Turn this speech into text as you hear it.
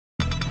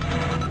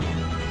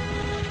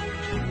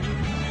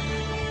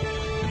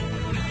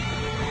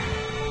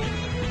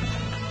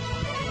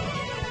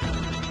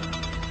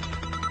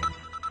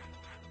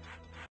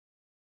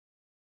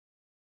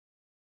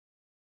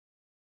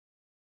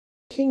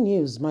King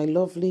news, my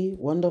lovely,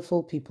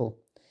 wonderful people.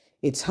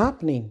 It's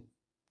happening.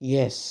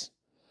 Yes.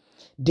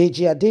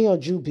 Deji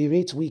Adeyanju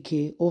berates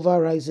Wike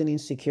over rising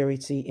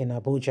insecurity in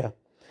Abuja.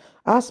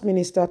 Asked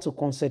minister to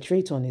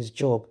concentrate on his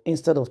job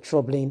instead of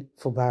troubling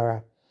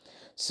Fubara.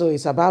 So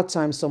it's about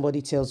time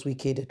somebody tells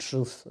Wike the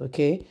truth,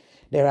 okay?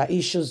 There are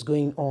issues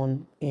going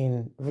on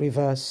in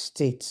Rivers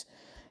State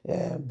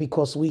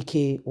because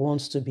Wike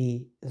wants to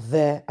be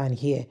there and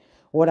here.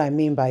 What I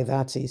mean by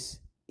that is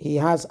he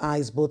has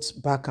eyes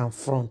both back and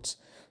front.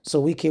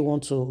 So Wike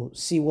wants to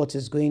see what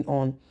is going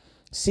on,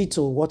 see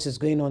to what is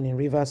going on in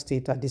Rivers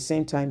State, at the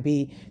same time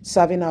be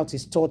serving out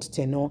his third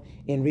tenure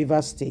in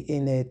Rivers State,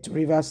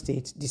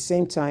 the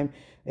same time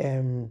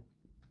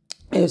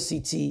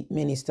LCT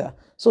minister.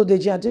 So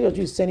Deji Adeyanju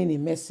is sending a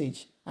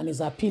message and is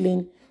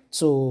appealing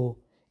to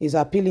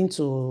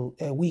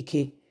Wike.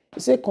 He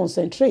said,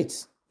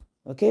 concentrate,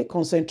 okay?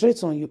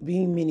 Concentrate on you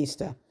being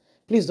minister.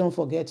 Please don't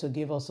forget to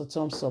give us a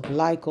thumbs up,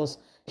 like us,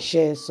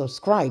 share,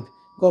 subscribe.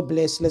 God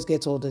bless. Let's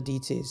get all the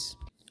details.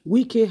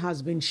 Wike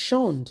has been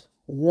shunned,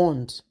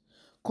 warned.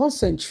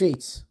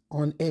 Concentrate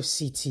on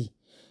FCT.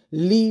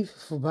 Leave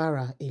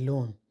Fubara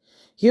alone.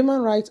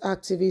 Human rights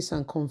activist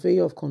and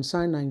conveyor of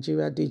Concern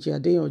Nigeria, Deji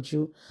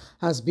Adeyanju,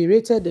 has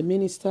berated the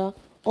minister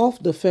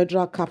of the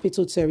Federal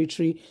Capital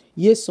Territory,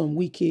 Nyesom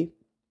Wike,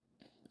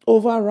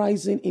 over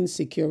rising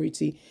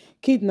insecurity,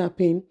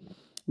 kidnapping,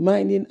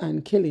 mining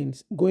and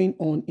killings going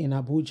on in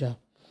Abuja.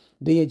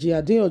 Deji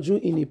Adeyanju,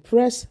 in a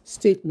press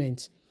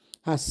statement,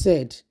 has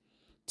said,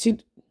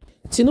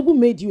 Tinubu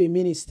made you a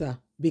minister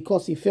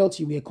because he felt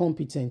you were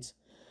competent,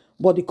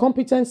 but the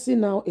competency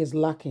now is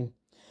lacking.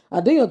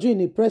 Adeyanju,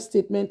 in a press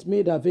statement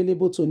made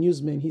available to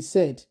newsmen, he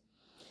said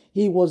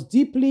he was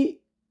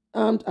deeply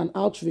armed and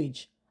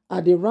outraged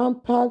at the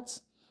rampant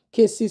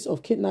cases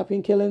of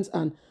kidnapping, killings,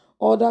 and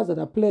others that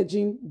are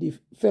plaguing the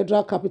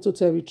Federal Capital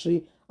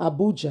Territory,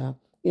 Abuja,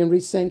 in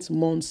recent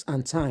months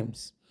and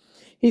times.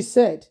 He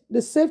said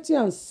the safety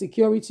and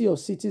security of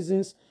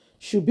citizens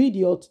should be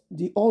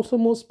the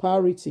utmost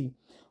priority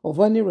of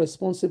any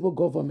responsible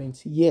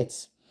government.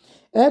 Yet,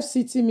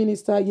 FCT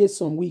Minister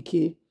Nyesom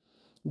Wike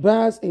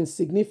bears a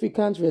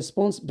significant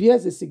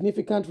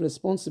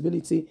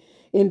responsibility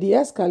in the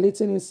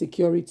escalating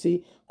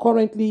insecurity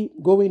currently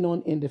going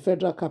on in the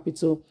Federal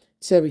Capital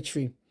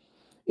Territory.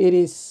 It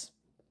is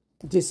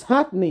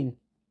disheartening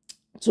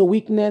to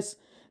witness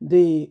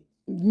the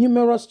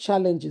numerous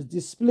challenges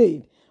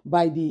displayed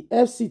by the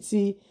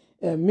FCT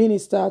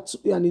minister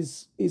and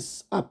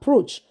his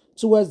approach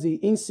towards the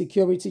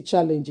insecurity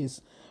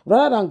challenges.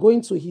 Rather than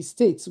going to his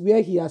state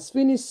where he has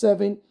finished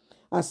serving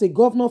as a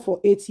governor for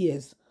 8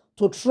 years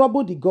to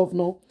trouble the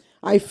governor,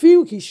 I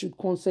feel he should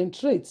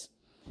concentrate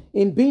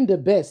in being the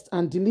best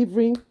and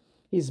delivering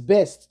his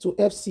best to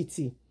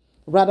FCT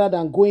rather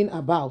than going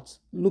about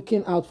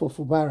looking out for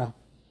Fubara.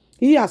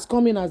 He has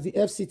come in as the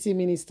FCT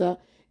minister.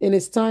 In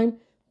his time,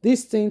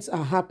 these things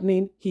are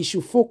happening. He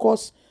should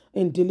focus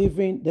in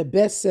delivering the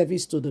best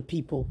service to the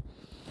people.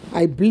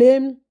 I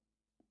blame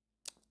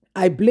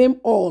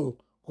all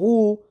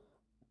who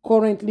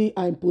currently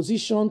are in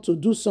position to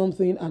do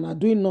something and are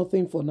doing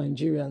nothing for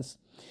Nigerians.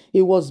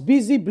 He was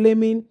busy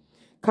blaming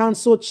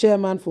council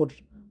chairman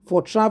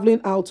for traveling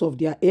out of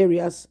their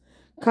areas.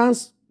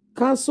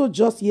 Council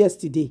just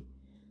yesterday,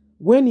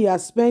 when he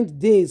has spent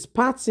days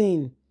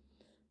partying,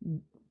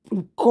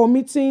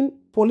 committing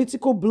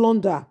political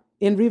blunder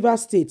in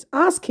Rivers State.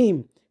 Ask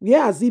him,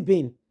 where has he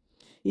been?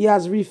 He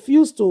has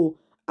refused to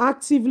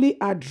actively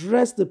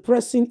address the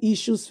pressing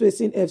issues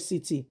facing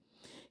FCT.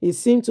 He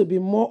seemed to be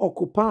more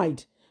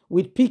occupied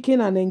with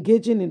picking and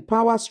engaging in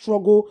power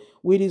struggle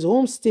with his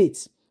home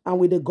state and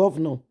with the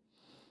governor.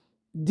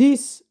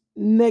 This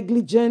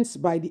negligence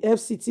by the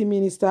FCT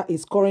minister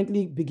is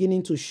currently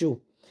beginning to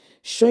show,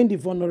 showing the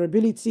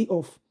vulnerability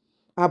of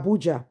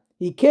Abuja.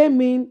 He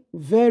came in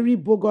very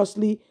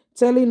bogusly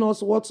telling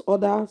us what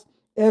other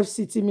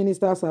FCT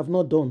ministers have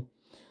not done.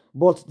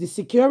 But the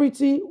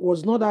security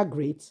was not that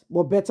great,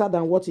 but better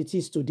than what it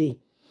is today.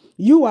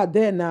 You are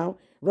there now,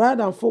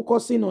 rather than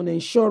focusing on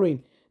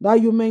ensuring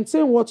that you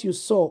maintain what you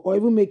saw or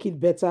even make it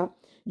better.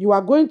 You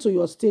are going to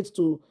your state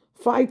to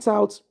fight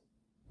out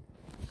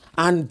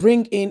and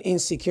bring in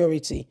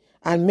insecurity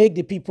and make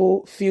the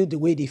people feel the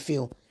way they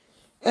feel.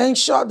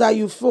 Ensure that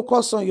you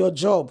focus on your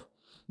job.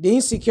 The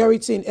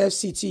insecurity in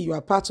FCT, you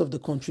are part of the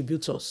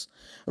contributors,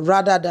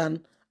 rather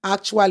than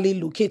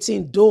actually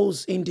locating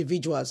those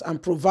individuals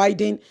and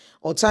providing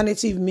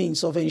alternative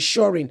means of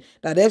ensuring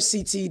that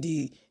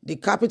FCT, the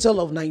capital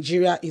of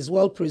Nigeria, is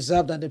well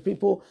preserved and the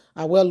people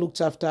are well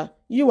looked after.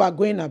 You are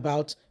going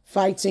about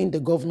fighting the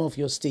governor of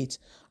your state.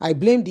 I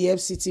blame the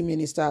FCT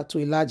minister to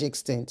a large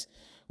extent.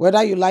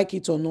 Whether you like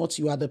it or not,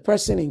 you are the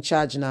person in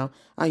charge now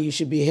and you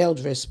should be held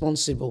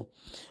responsible.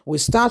 We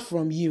start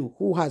from you,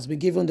 who has been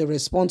given the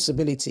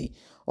responsibility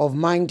of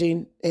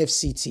minding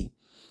FCT.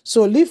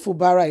 So leave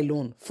Fubara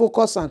alone.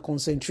 Focus and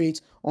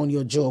concentrate on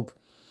your job.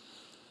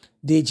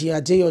 Deji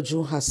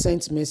Adeyanju has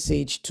sent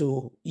message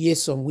to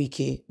Nyesom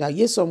Wike that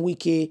Nyesom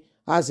Wike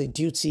has a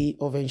duty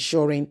of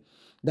ensuring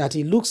that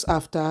he looks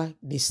after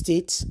the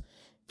state,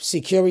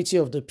 security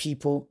of the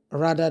people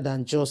rather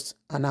than just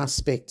an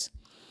aspect.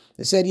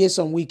 They said, yes,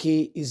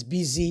 Wike is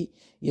busy,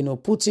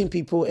 putting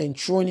people,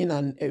 enthroning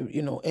and,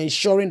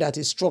 ensuring that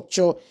a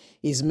structure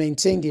is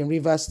maintained in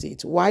Rivers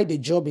State. Why the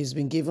job has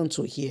been given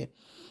to here,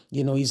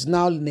 he's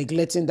now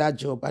neglecting that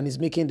job and is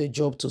making the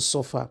job to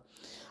suffer.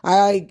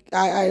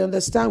 I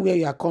understand where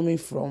you are coming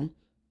from.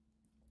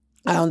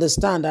 I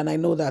understand and I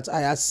know that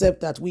I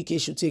accept that Wike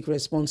should take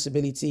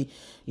responsibility,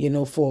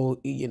 for,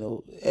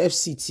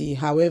 FCT.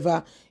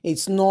 However,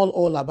 it's not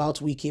all about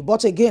Wike.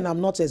 But again,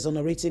 I'm not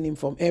exonerating him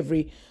from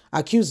every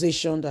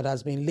accusation that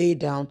has been laid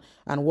down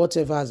and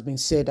whatever has been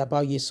said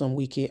about Nyesom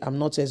Wike. I'm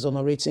not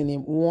exonerating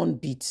him one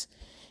bit.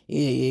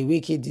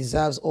 Wike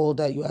deserves all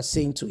that you are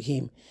saying to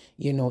him,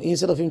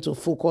 instead of him to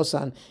focus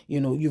on,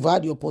 you've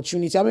had the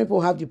opportunity. How many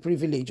people have the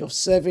privilege of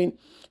serving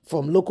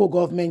from local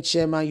government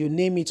chairman, you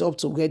name it, up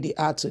to where they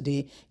are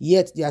today,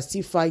 yet they are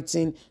still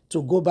fighting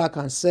to go back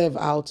and serve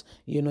out,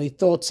 a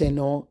third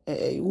tenure.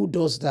 Who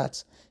does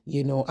that?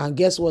 And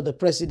guess what? The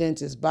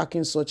president is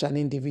backing such an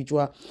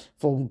individual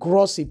for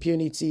gross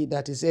impunity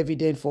that is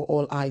evident for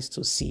all eyes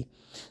to see.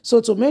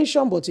 So to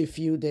mention but a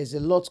few, there's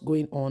a lot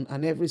going on,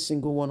 and every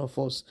single one of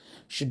us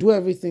should do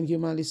everything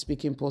humanly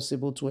speaking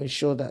possible to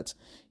ensure that,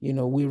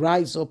 we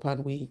rise up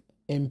and we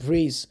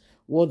embrace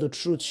what the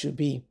truth should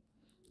be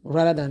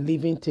rather than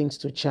leaving things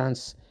to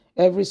chance.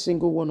 Every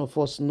single one of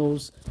us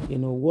knows,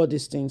 what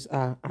these things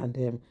are,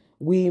 and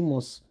we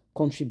must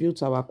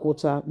contribute our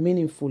quota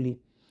meaningfully,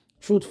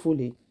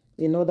 truthfully,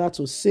 in order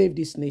to save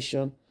this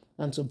nation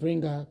and to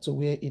bring her to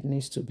where it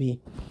needs to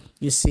be.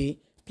 You see,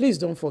 please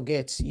don't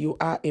forget, you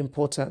are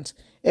important.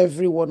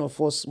 Every one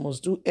of us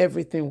must do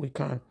everything we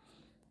can.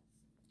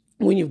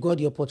 When you've got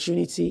the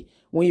opportunity,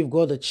 when you've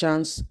got the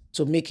chance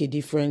to make a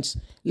difference,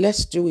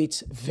 let's do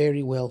it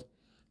very well.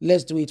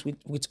 Let's do it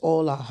with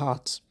all our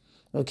heart.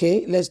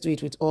 Okay, let's do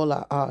it with all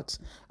our heart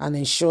and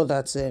ensure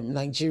that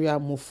Nigeria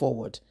move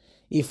forward.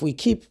 If we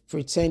keep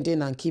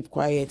pretending and keep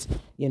quiet,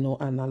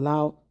 and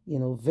allow,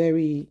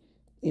 very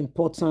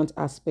important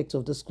aspects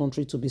of this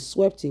country to be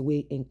swept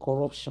away in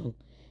corruption,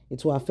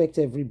 it will affect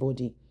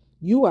everybody.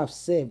 You have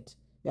served.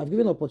 You have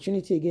given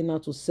opportunity again now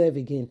to serve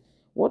again.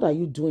 What are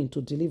you doing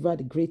to deliver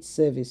the great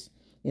service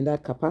in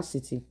that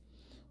capacity?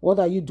 What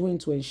are you doing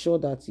to ensure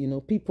that,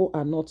 people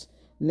are not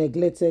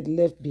neglected,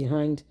 left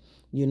behind,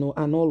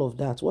 and all of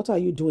that? What are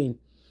you doing?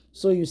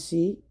 So you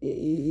see,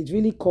 it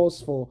really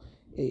calls for,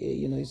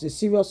 it's a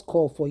serious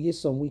call for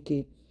Nyesom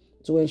Wike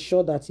to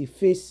ensure that he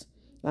faces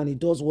and he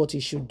does what he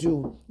should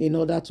do in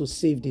order to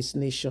save this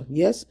nation.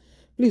 Yes,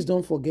 please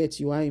don't forget,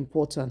 you are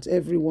important.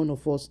 Every one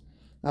of us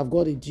have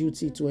got a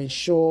duty to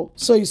ensure.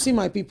 So you see,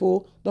 my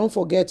people, don't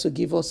forget to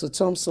give us a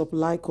thumbs up,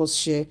 like us,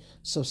 share,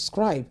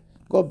 subscribe.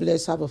 God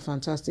bless. Have a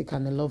fantastic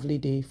and a lovely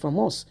day. From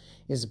us,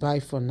 it's bye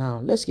for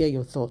now. Let's hear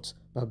your thoughts.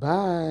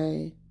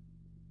 Bye-bye.